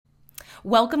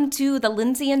Welcome to the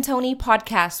Lindsay and Tony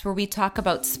podcast, where we talk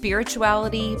about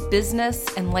spirituality, business,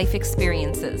 and life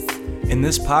experiences. In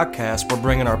this podcast, we're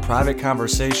bringing our private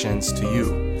conversations to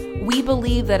you. We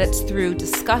believe that it's through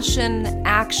discussion,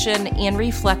 action, and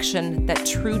reflection that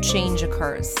true change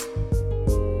occurs.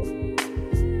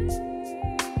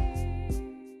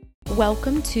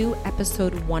 Welcome to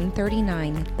episode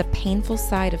 139, The Painful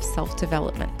Side of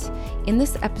Self-Development. In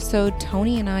this episode,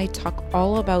 Tony and I talk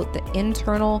all about the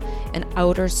internal and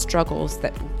outer struggles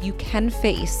that you can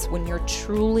face when you're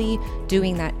truly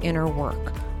doing that inner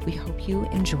work. We hope you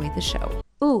enjoy the show.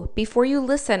 Ooh, before you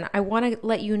listen, I want to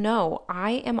let you know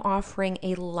I am offering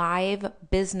a live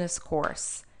business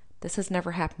course. This has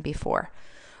never happened before.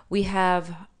 We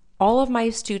have all of my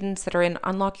students that are in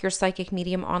Unlock Your Psychic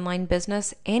Medium online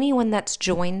business. Anyone that's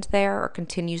joined there or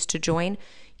continues to join,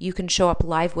 you can show up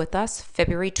live with us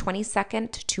February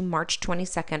 22nd to March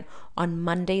 22nd on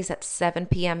Mondays at 7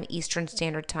 p.m. Eastern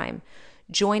Standard Time.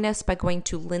 Join us by going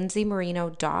to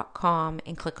lindsaymarino.com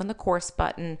and click on the course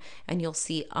button, and you'll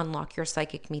see Unlock Your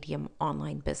Psychic Medium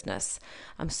online business.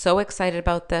 I'm so excited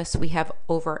about this. We have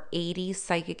over 80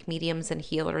 psychic mediums and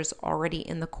healers already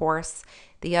in the course.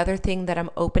 The other thing that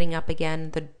I'm opening up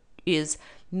again is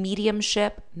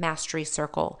Mediumship Mastery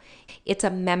Circle. It's a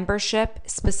membership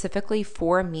specifically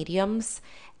for mediums,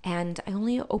 and I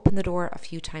only open the door a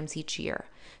few times each year.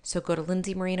 So go to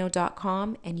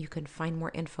lindsaymarino.com and you can find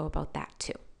more info about that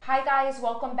too. Hi guys,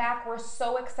 welcome back. We're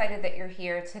so excited that you're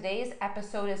here. Today's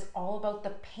episode is all about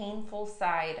the painful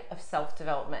side of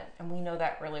self-development, and we know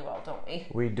that really well, don't we?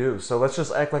 We do. So let's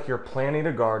just act like you're planting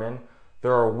a garden.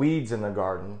 There are weeds in the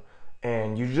garden,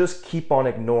 and you just keep on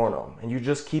ignoring them, and you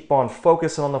just keep on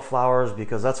focusing on the flowers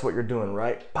because that's what you're doing,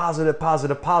 right? Positive,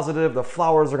 positive, positive. The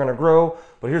flowers are going to grow.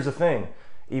 But here's the thing.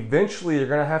 Eventually, you're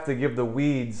going to have to give the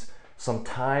weeds some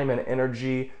time and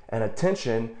energy and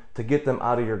attention to get them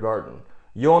out of your garden.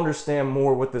 You'll understand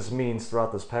more what this means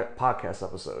throughout this podcast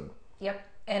episode. Yep.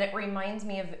 And it reminds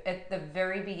me of at the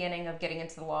very beginning of getting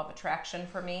into the law of attraction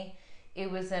for me. It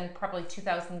was in probably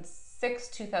 2006,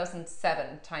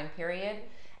 2007 time period.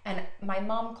 And my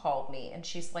mom called me and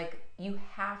she's like, you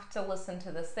have to listen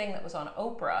to this thing that was on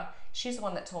Oprah. She's the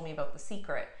one that told me about The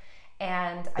Secret.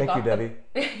 And Thank you, Debbie.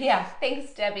 Yeah,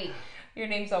 thanks, Debbie. Your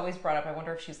name's always brought up. I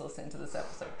wonder if she's listening to this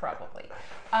episode. Probably.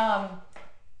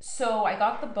 So I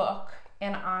got the book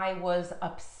and I was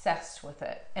obsessed with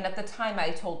it. And at the time I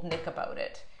told Nick about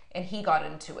it and he got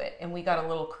into it and we got a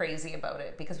little crazy about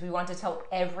it because we wanted to tell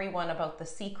everyone about The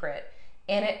Secret.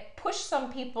 And it pushed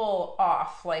some people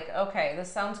off, like, okay,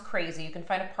 this sounds crazy. You can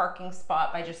find a parking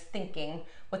spot by just thinking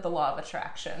with the law of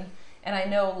attraction. And I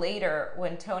know later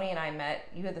when Tony and I met,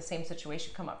 you had the same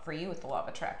situation come up for you with the law of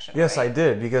attraction. Yes, right? I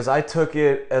did, because I took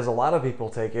it, as a lot of people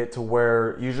take it, to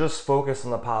where you just focus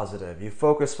on the positive. You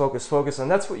focus, focus, focus, and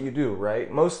that's what you do,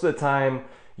 right? Most of the time,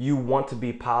 you want to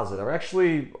be positive, or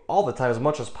actually all the time, as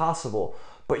much as possible.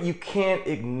 But you can't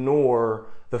ignore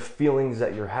the feelings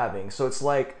that you're having. So it's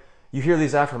like, you hear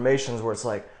these affirmations where it's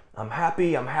like, I'm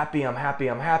happy, I'm happy, I'm happy,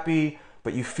 I'm happy,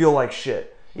 but you feel like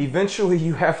shit. Eventually,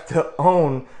 you have to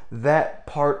own that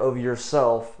part of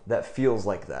yourself that feels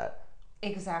like that.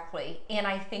 Exactly. And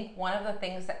I think one of the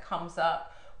things that comes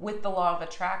up with the law of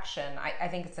attraction, I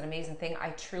think it's an amazing thing.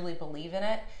 I truly believe in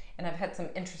it. And I've had some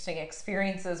interesting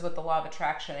experiences with the law of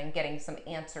attraction and getting some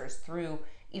answers through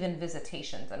even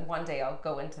visitations. And one day I'll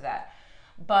go into that.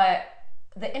 But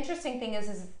the interesting thing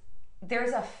is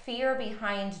there's a fear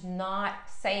behind not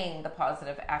saying the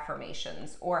positive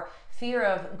affirmations, or fear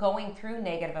of going through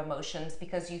negative emotions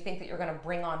because you think that you're going to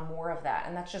bring on more of that.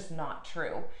 And that's just not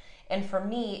true. And for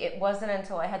me, it wasn't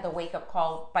until I had the wake-up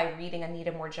call by reading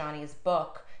Anita Moorjani's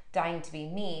book, Dying to Be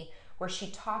Me, where she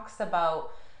talks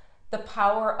about the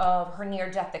power of her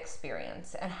near-death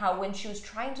experience and how when she was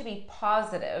trying to be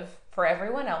positive for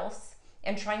everyone else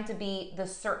and trying to be the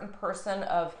certain person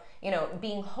of,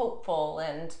 being hopeful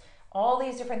and all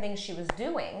these different things she was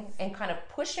doing and kind of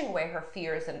pushing away her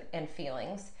fears and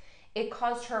feelings, it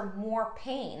caused her more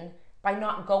pain by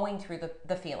not going through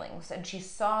the feelings. And she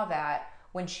saw that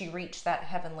when she reached that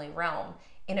heavenly realm.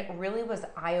 And it really was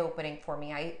eye-opening for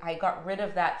me. I got rid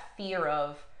of that fear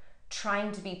of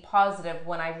trying to be positive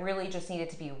when I really just needed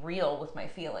to be real with my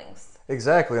feelings.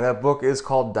 Exactly. And that book is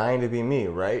called Dying to Be Me,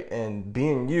 right? And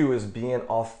being you is being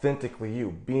authentically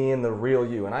you, being the real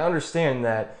you. And I understand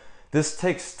that this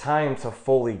takes time to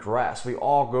fully grasp. We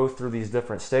all go through these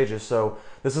different stages. So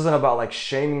this isn't about like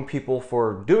shaming people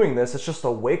for doing this. It's just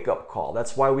a wake-up call.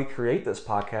 That's why we create this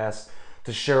podcast,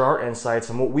 to share our insights.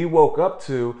 And what we woke up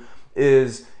to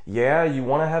is, yeah, you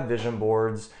want to have vision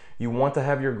boards. You want to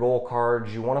have your goal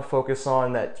cards. You want to focus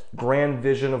on that grand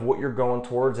vision of what you're going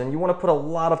towards, and you want to put a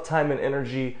lot of time and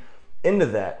energy into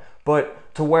that.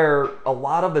 But to where a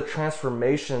lot of the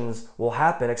transformations will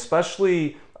happen,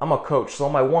 especially I'm a coach, so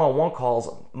on my one-on-one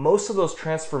calls, most of those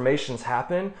transformations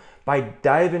happen by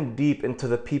diving deep into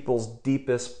the people's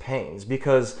deepest pains,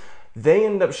 because they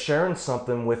end up sharing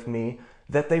something with me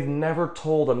that they've never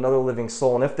told another living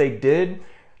soul. And if they did,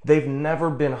 they've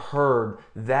never been heard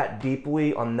that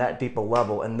deeply on that deep a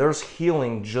level. And there's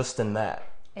healing just in that.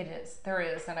 It is. There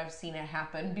is. And I've seen it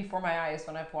happen before my eyes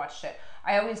when I've watched it.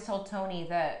 I always tell Tony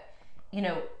that, you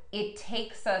know, it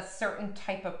takes a certain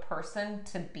type of person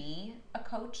to be a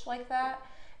coach like that.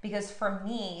 Because for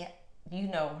me, you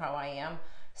know how I am.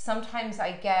 Sometimes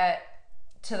I get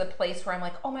to the place where I'm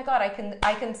like, oh my God,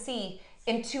 I can see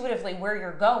intuitively where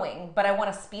you're going, but I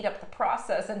want to speed up the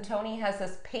process. And Tony has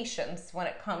this patience when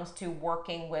it comes to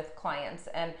working with clients.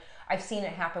 And I've seen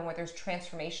it happen where there's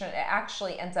transformation. It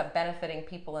actually ends up benefiting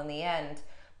people in the end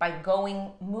by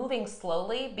moving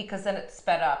slowly, because then it's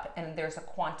sped up and there's a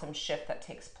quantum shift that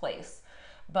takes place.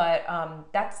 But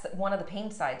that's one of the pain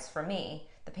sides for me.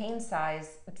 The pain side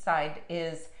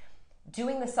is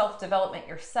doing the self-development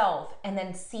yourself and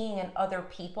then seeing in other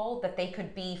people that they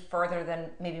could be further than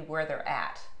maybe where they're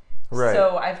at. Right.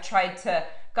 So I've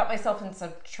got myself in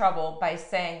some trouble by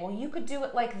saying, well, you could do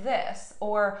it like this,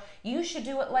 or you should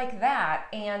do it like that,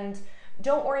 and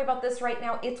don't worry about this right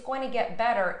now, it's going to get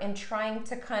better, and trying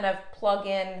to kind of plug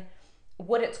in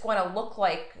what it's going to look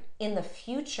like in the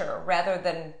future rather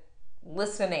than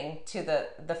listening to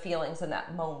the feelings in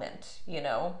that moment, you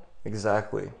know?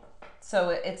 Exactly. So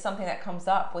it's something that comes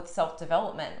up with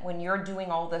self-development. When you're doing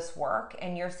all this work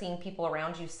and you're seeing people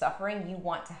around you suffering, you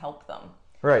want to help them.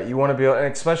 Right. You want to be,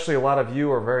 and especially a lot of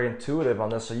you are very intuitive on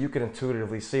this, so you can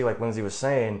intuitively see, like Lindsay was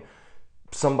saying,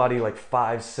 somebody like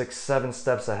 5, 6, 7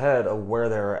 steps ahead of where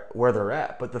they're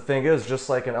at. But the thing is, just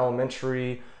like in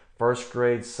elementary, first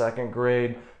grade, second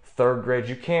grade, third grade,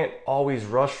 you can't always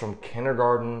rush from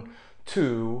kindergarten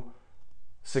to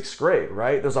 6th grade,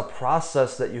 right? There's a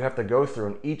process that you have to go through,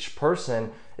 and each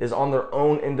person is on their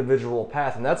own individual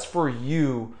path, and that's for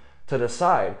you to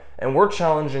decide. And we're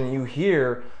challenging you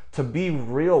here to be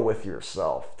real with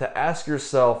yourself, to ask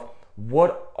yourself,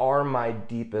 what are my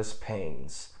deepest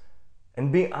pains?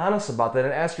 And be honest about that,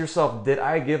 and ask yourself, did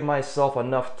I give myself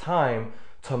enough time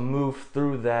to move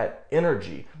through that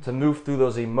energy, to move through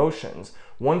those emotions?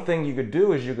 One thing you could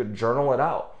do is you could journal it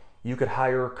out. You could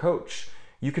hire a coach.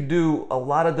 You could do a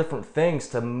lot of different things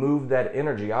to move that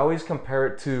energy. I always compare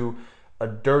it to a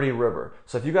dirty river.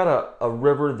 So if you got a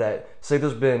river that, say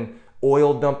there's been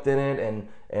oil dumped in it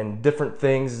and different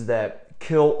things that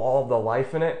kill all the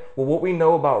life in it. Well, what we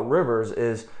know about rivers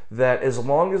is that as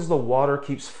long as the water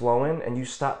keeps flowing and you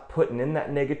stop putting in that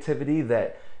negativity,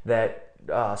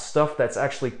 that stuff that's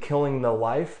actually killing the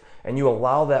life, and you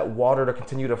allow that water to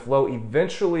continue to flow,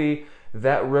 eventually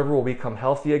that river will become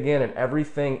healthy again, and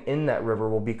everything in that river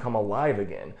will become alive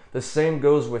again. The same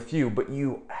goes with you, but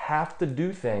you have to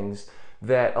do things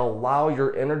that allow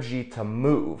your energy to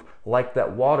move like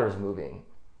that water's moving.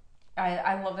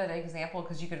 I love that example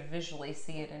because you could visually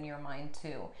see it in your mind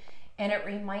too. And it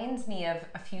reminds me of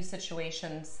a few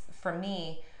situations for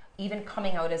me, even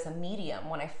coming out as a medium.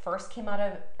 When I first came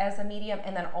out as a medium,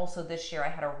 and then also this year, I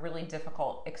had a really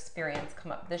difficult experience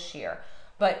come up this year.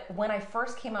 But when I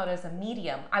first came out as a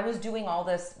medium, I was doing all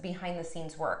this behind the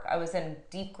scenes work. I was in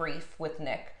deep grief with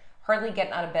Nick, hardly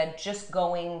getting out of bed, just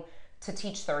going to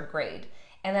teach 3rd grade.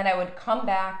 And then I would come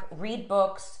back, read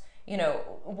books,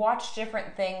 watch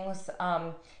different things,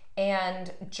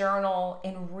 and journal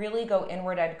and really go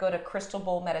inward. I'd go to crystal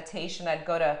bowl meditation. I'd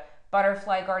go to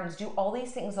butterfly gardens, do all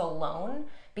these things alone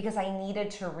because I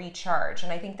needed to recharge.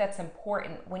 And I think that's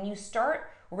important. When you start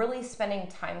really spending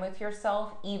time with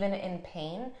yourself, even in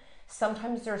pain,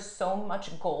 sometimes there's so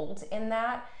much gold in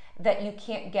that you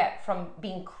can't get from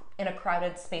being in a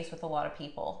crowded space with a lot of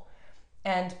people.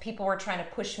 And people were trying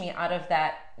to push me out of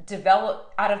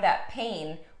that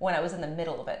pain when I was in the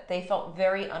middle of it. They felt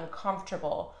very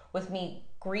uncomfortable with me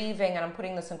grieving, and I'm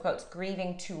putting this in quotes,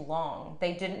 grieving too long.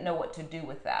 They didn't know what to do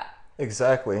with that.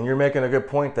 Exactly. And you're making a good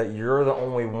point that you're the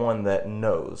only one that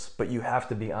knows, but you have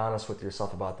to be honest with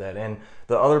yourself about that. And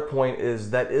the other point is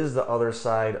that is the other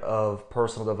side of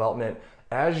personal development.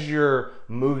 As you're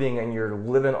moving and you're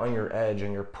living on your edge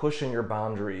and you're pushing your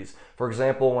boundaries. For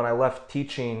example, when I left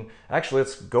teaching, actually,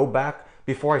 let's go back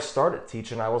before I started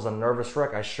teaching, I was a nervous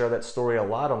wreck. I share that story a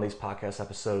lot on these podcast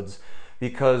episodes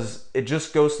because it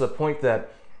just goes to the point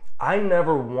that I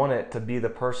never wanted to be the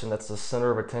person that's the center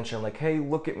of attention. Like, hey,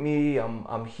 look at me,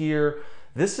 I'm here.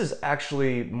 this is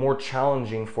actually more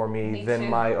challenging for me than too.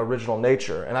 my original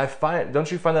nature. And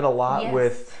don't you find that a lot Yes.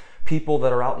 with people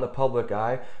that are out in the public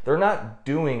eye? They're not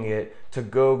doing it to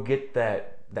go get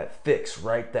that fix,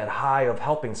 right? That high of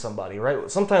helping somebody,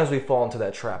 right? Sometimes we fall into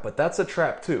that trap, but that's a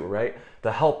trap too, right?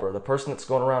 The helper, the person that's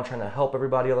going around trying to help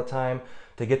everybody all the time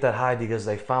to get that high because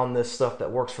they found this stuff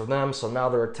that works for them, so now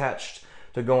they're attached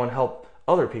to go and help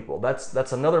other people.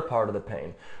 That's another part of the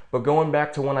pain. But going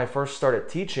back to when I first started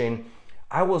teaching,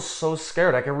 I was so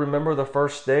scared. I can remember the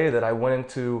first day that I went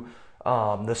into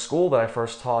the school that I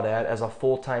first taught at as a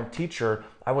full-time teacher.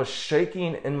 I was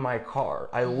shaking in my car.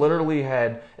 I literally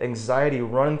had anxiety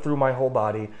running through my whole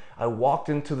body. I walked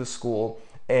into the school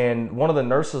and one of the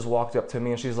nurses walked up to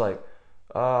me and she's like,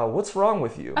 what's wrong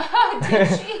with you? Did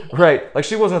she? Right. Like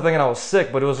she wasn't thinking I was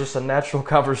sick, but it was just a natural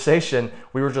conversation.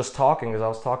 We were just talking because I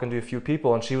was talking to a few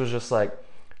people and she was just like,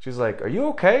 she's like, are you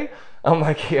okay? I'm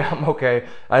like, yeah, I'm okay.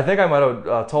 I think I might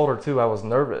have told her too I was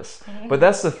nervous. But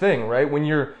that's the thing, right? When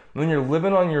you're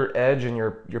living on your edge and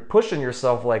you're pushing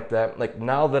yourself like that, like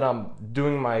now that I'm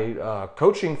doing my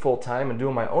coaching full time and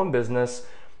doing my own business,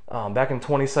 back in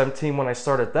 2017 when I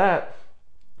started that,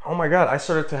 oh my God, I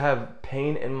started to have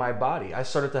pain in my body. I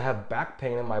started to have back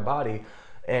pain in my body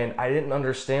and I didn't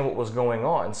understand what was going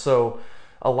on. So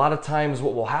a lot of times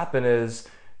what will happen is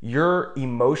your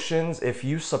emotions, if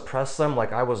you suppress them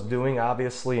like I was doing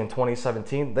obviously in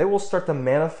 2017, they will start to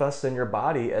manifest in your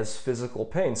body as physical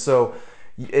pain. So,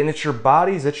 and it's your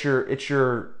body's, it's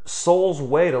your soul's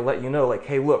way to let you know like,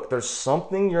 hey, look, there's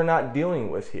something you're not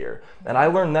dealing with here. And I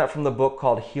learned that from the book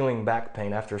called Healing Back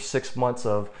Pain. After 6 months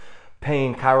of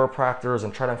paying chiropractors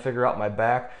and trying to figure out my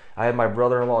back, I had my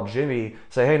brother-in-law Jimmy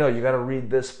say, hey, no, you got to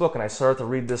read this book. And I started to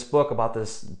read this book about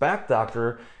this back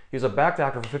doctor. He was a back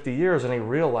doctor for 50 years and he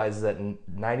realized that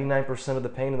 99% of the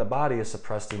pain in the body is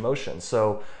suppressed emotion.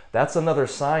 So that's another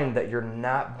sign that you're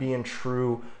not being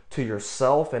true to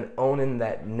yourself and owning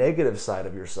that negative side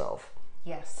of yourself.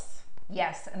 Yes.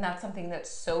 Yes. And that's something that's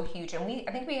so huge. And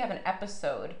I think we have an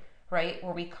episode, right,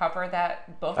 where we cover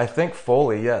that book. I think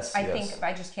fully, yes. I think,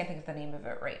 I just can't think of the name of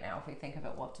it right now. If we think of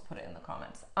it, we'll have to put it in the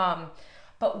comments.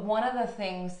 But one of the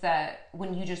things that,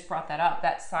 when you just brought that up,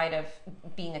 that side of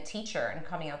being a teacher and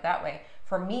coming out that way,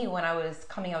 for me, when I was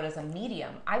coming out as a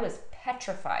medium, I was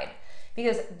petrified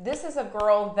because this is a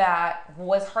girl that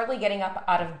was hardly getting up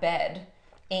out of bed.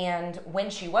 And when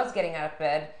she was getting out of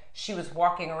bed, she was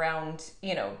walking around,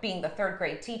 you know, being the third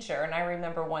grade teacher. And I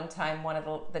remember one time one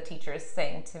of the teachers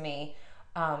saying to me,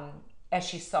 as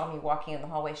she saw me walking in the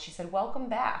hallway, she said, welcome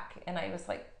back. And I was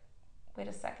like, wait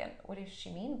a second, what does she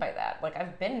mean by that? Like,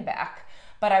 I've been back,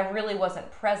 but I really wasn't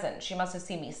present. She must have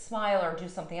seen me smile or do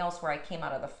something else where I came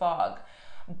out of the fog.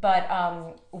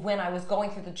 But when I was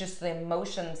going through just the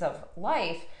emotions of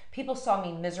life, people saw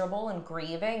me miserable and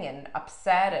grieving and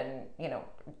upset and, you know,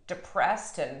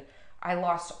 depressed. And I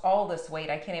lost all this weight.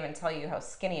 I can't even tell you how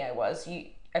skinny I was.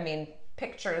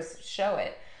 Pictures show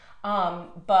it.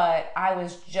 But I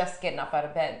was just getting up out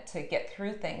of bed to get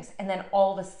through things. And then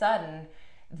all of a sudden,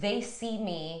 they see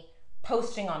me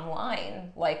posting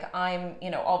online like I'm, you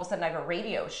know, all of a sudden I have a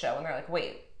radio show and they're like,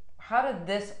 wait, how did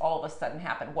this all of a sudden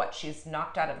happen? What, she's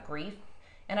knocked out of grief?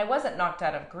 And I wasn't knocked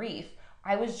out of grief.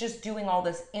 I was just doing all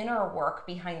this inner work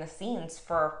behind the scenes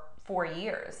for 4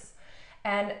 years.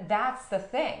 And that's the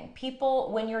thing.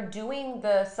 People, when you're doing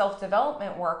the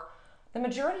self-development work, the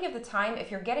majority of the time,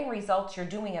 if you're getting results, you're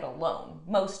doing it alone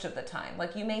most of the time.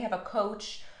 Like you may have a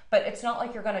coach, but it's not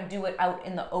like you're going to do it out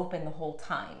in the open the whole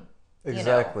time.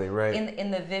 Exactly, you know, right. In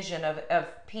the vision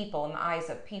of people, in the eyes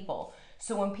of people.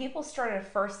 So when people started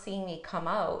first seeing me come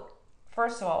out,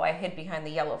 first of all, I hid behind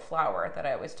the yellow flower that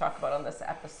I always talk about on this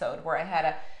episode, where I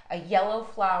had a yellow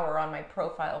flower on my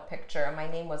profile picture, and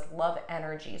my name was Love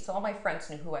Energy. So all my friends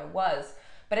knew who I was,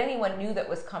 but anyone new that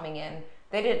was coming in,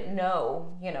 they didn't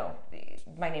know, you know,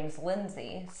 my name's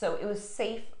Lindsay. So it was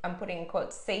safe, I'm putting in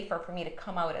quotes, safer for me to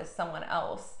come out as someone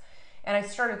else. And I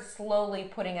started slowly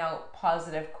putting out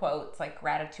positive quotes like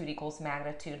gratitude equals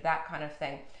magnitude, that kind of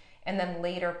thing. And then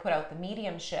later put out the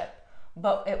mediumship.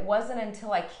 But it wasn't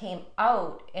until I came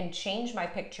out and changed my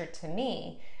picture to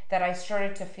me that I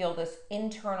started to feel this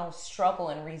internal struggle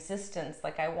and resistance,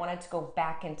 like I wanted to go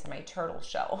back into my turtle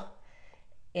shell.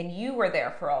 And you were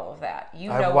there for all of that. You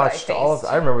know, I've watched what I all of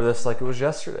faced. I remember this like it was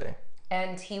yesterday.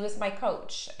 And he was my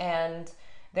coach. And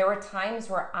there were times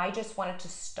where I just wanted to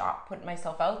stop putting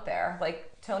myself out there.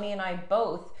 Like Tony and I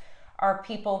both are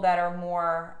people that are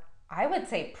more, I would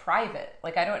say, private.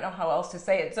 Like, I don't know how else to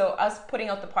say it. So us putting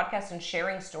out the podcast and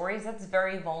sharing stories, that's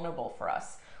very vulnerable for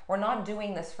us. We're not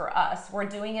doing this for us. We're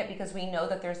doing it because we know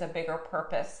that there's a bigger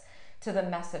purpose to the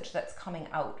message that's coming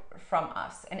out from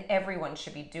us. And everyone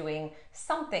should be doing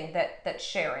something that's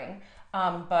sharing.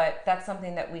 But that's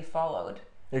something that we followed.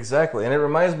 Exactly. And it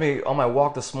reminds me, on my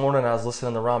walk this morning, I was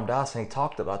listening to Ram Dass, and he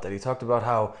talked about that. He talked about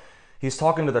how he's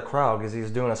talking to the crowd because he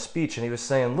was doing a speech, and he was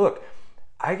saying, look,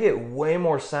 I get way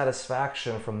more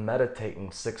satisfaction from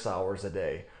meditating 6 hours a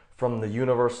day from the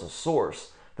universal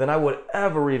source than I would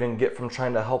ever even get from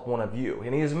trying to help one of you.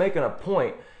 And he's making a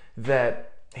point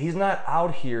that he's not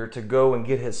out here to go and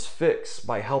get his fix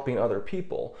by helping other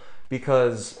people,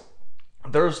 because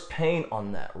there's pain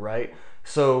on that, right?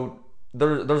 So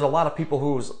there's a lot of people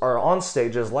who are on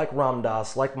stages like Ram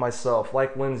Dass, like myself,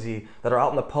 like Lindsay, that are out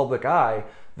in the public eye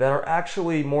that are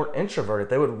actually more introverted.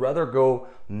 They would rather go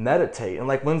meditate. And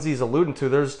like Lindsay's alluding to,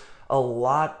 there's a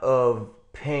lot of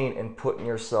pain in putting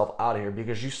yourself out here,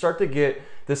 because you start to get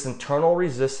this internal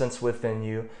resistance within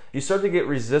you. You start to get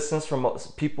resistance from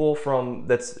people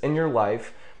that's in your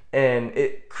life, and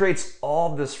it creates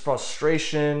all this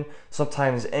frustration,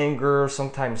 sometimes anger,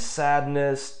 sometimes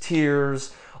sadness,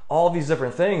 tears, all these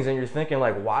different things. And you're thinking,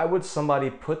 like, why would somebody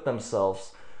put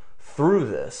themselves through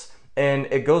this? And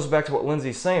it goes back to what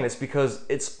Lindsay's saying. It's because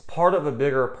it's part of a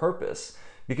bigger purpose.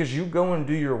 Because you go and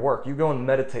do your work, you go and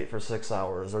meditate for 6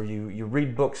 hours, or you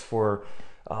read books for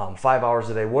 5 hours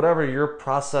a day, whatever your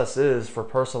process is for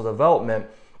personal development,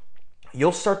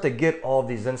 you'll start to get all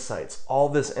these insights, all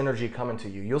this energy coming to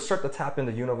you. You'll start to tap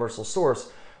into universal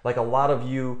source like a lot of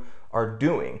you are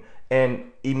doing.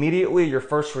 And immediately your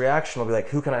first reaction will be like,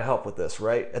 who can I help with this,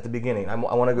 right? At the beginning, I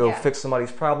want to go fix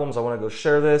somebody's problems. I want to go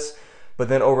share this. But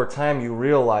then over time, you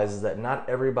realize that not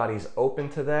everybody's open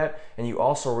to that. And you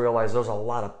also realize there's a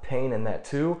lot of pain in that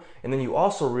too. And then you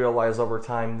also realize over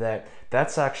time that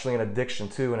that's actually an addiction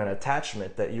too, and an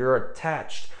attachment, that you're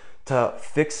attached to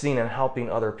fixing and helping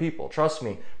other people. Trust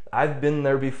me, I've been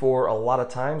there before a lot of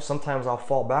times. Sometimes I'll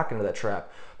fall back into that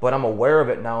trap, but I'm aware of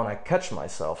it now and I catch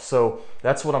myself. So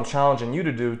that's what I'm challenging you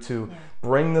to do, to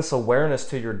bring this awareness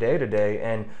to your day-to-day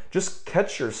and just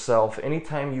catch yourself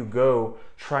anytime you go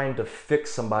trying to fix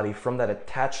somebody from that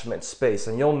attachment space.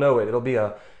 And you'll know it. It'll be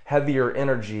a heavier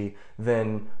energy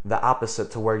than the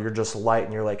opposite, to where you're just light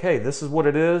and you're like, hey, this is what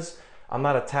it is. I'm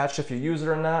not attached if you use it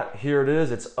or not. Here it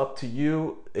is. It's up to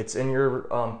you. It's in your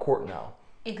court now.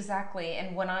 Exactly.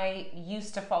 And when I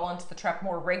used to fall into the trap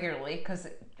more regularly, because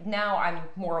now I'm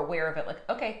more aware of it, like,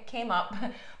 okay, came up.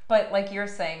 But like you're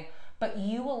saying, but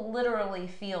you will literally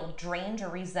feel drained or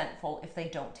resentful if they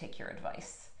don't take your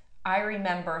advice. I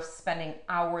remember spending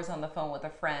hours on the phone with a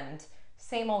friend,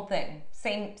 same old thing,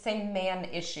 same man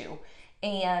issue.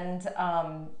 And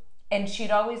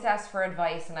she'd always ask for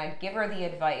advice, and I'd give her the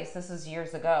advice. This was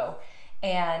years ago.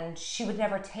 And she would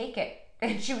never take it.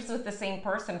 And she was with the same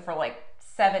person for like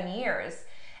 7 years.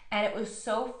 And it was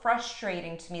so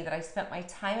frustrating to me that I spent my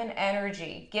time and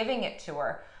energy giving it to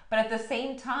her. But at the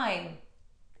same time,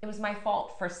 it was my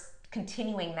fault for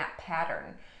continuing that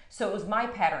pattern. So it was my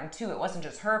pattern too. It wasn't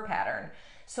just her pattern.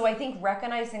 So I think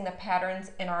recognizing the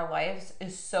patterns in our lives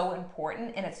is so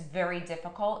important, and it's very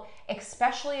difficult,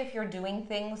 especially if you're doing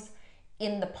things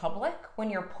in the public, when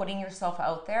you're putting yourself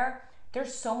out there.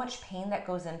 There's so much pain that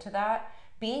goes into that.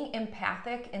 Being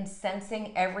empathic and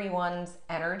sensing everyone's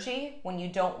energy when you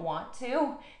don't want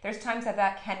to, there's times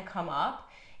that can come up,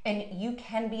 and you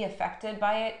can be affected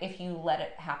by it if you let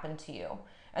it happen to you.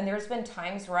 And there's been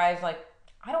times where I've like,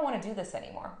 I don't want to do this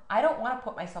anymore. I don't want to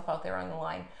put myself out there on the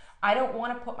line. I don't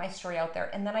want to put my story out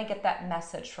there. And then I get that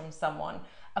message from someone,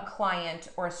 a client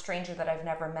or a stranger that I've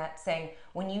never met, saying,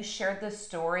 when you shared this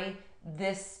story,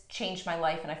 this changed my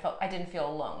life, and I didn't feel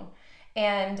alone.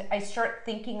 And I start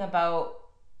thinking about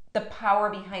the power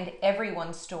behind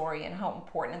everyone's story and how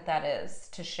important that is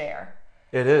to share.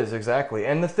 It is, exactly.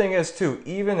 And the thing is too,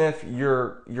 even if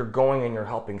you're going and you're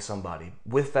helping somebody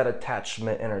with that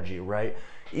attachment energy, right?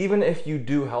 Even if you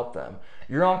do help them,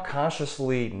 you're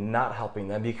unconsciously not helping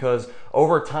them, because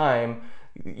over time,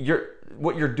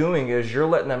 what you're doing is you're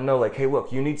letting them know, like, hey,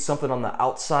 look, you need something on the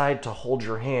outside to hold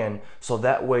your hand, so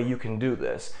that way you can do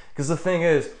this. Because the thing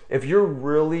is, if you're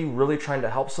really, really trying to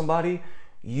help somebody,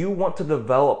 you want to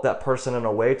develop that person in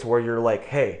a way to where you're like,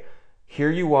 hey,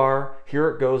 here you are, here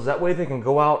it goes. That way they can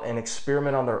go out and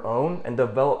experiment on their own and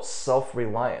develop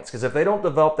self-reliance. Because if they don't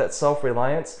develop that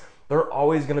self-reliance, they're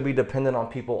always going to be dependent on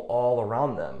people all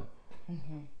around them.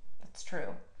 Mm-hmm. That's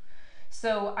true.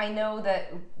 So I know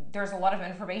that there's a lot of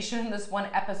information in this one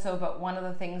episode, but one of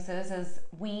the things is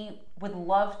we would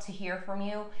love to hear from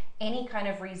you. Any kind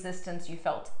of resistance you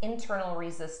felt, internal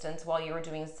resistance while you were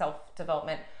doing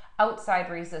self-development, outside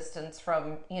resistance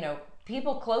from,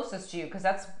 people closest to you, because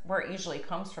that's where it usually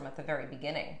comes from at the very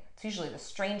beginning. It's usually the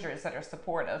strangers that are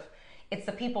supportive. It's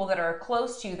the people that are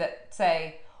close to you that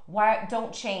say, why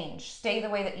don't change? Stay the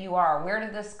way that you are. Where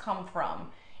did this come from?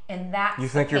 And that's you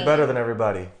think you're better than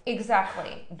everybody.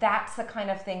 Exactly. That's the kind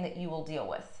of thing that you will deal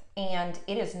with. And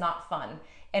it is not fun.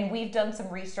 And we've done some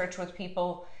research with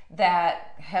people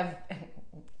that have,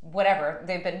 whatever,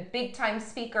 they've been big time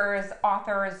speakers,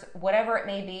 authors, whatever it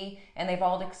may be, and they've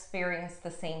all experienced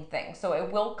the same thing. So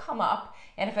it will come up.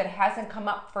 And if it hasn't come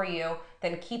up for you,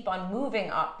 then keep on moving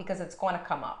up, because it's going to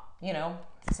come up. You know,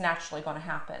 it's naturally going to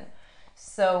happen.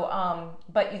 So,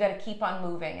 but you got to keep on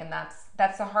moving, and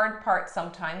that's the hard part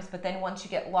sometimes. But then once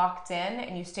you get locked in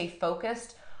and you stay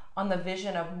focused on the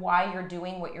vision of why you're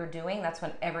doing what you're doing, that's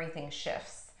when everything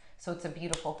shifts. So it's a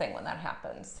beautiful thing when that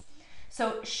happens.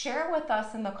 So share with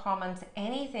us in the comments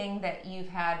anything that you've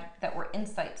had that were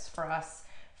insights for us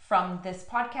from this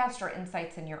podcast, or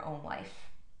insights in your own life.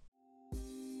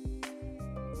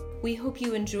 We hope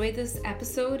you enjoyed this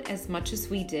episode as much as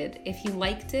we did. If you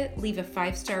liked it, leave a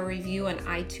 5-star review on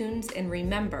iTunes, and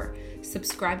remember,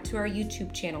 subscribe to our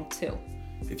YouTube channel too.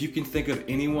 If you can think of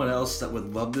anyone else that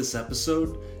would love this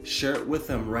episode, share it with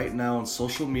them right now on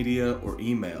social media or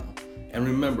email. And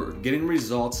remember, getting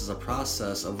results is a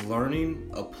process of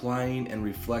learning, applying, and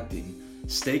reflecting.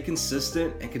 Stay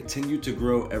consistent and continue to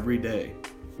grow every day.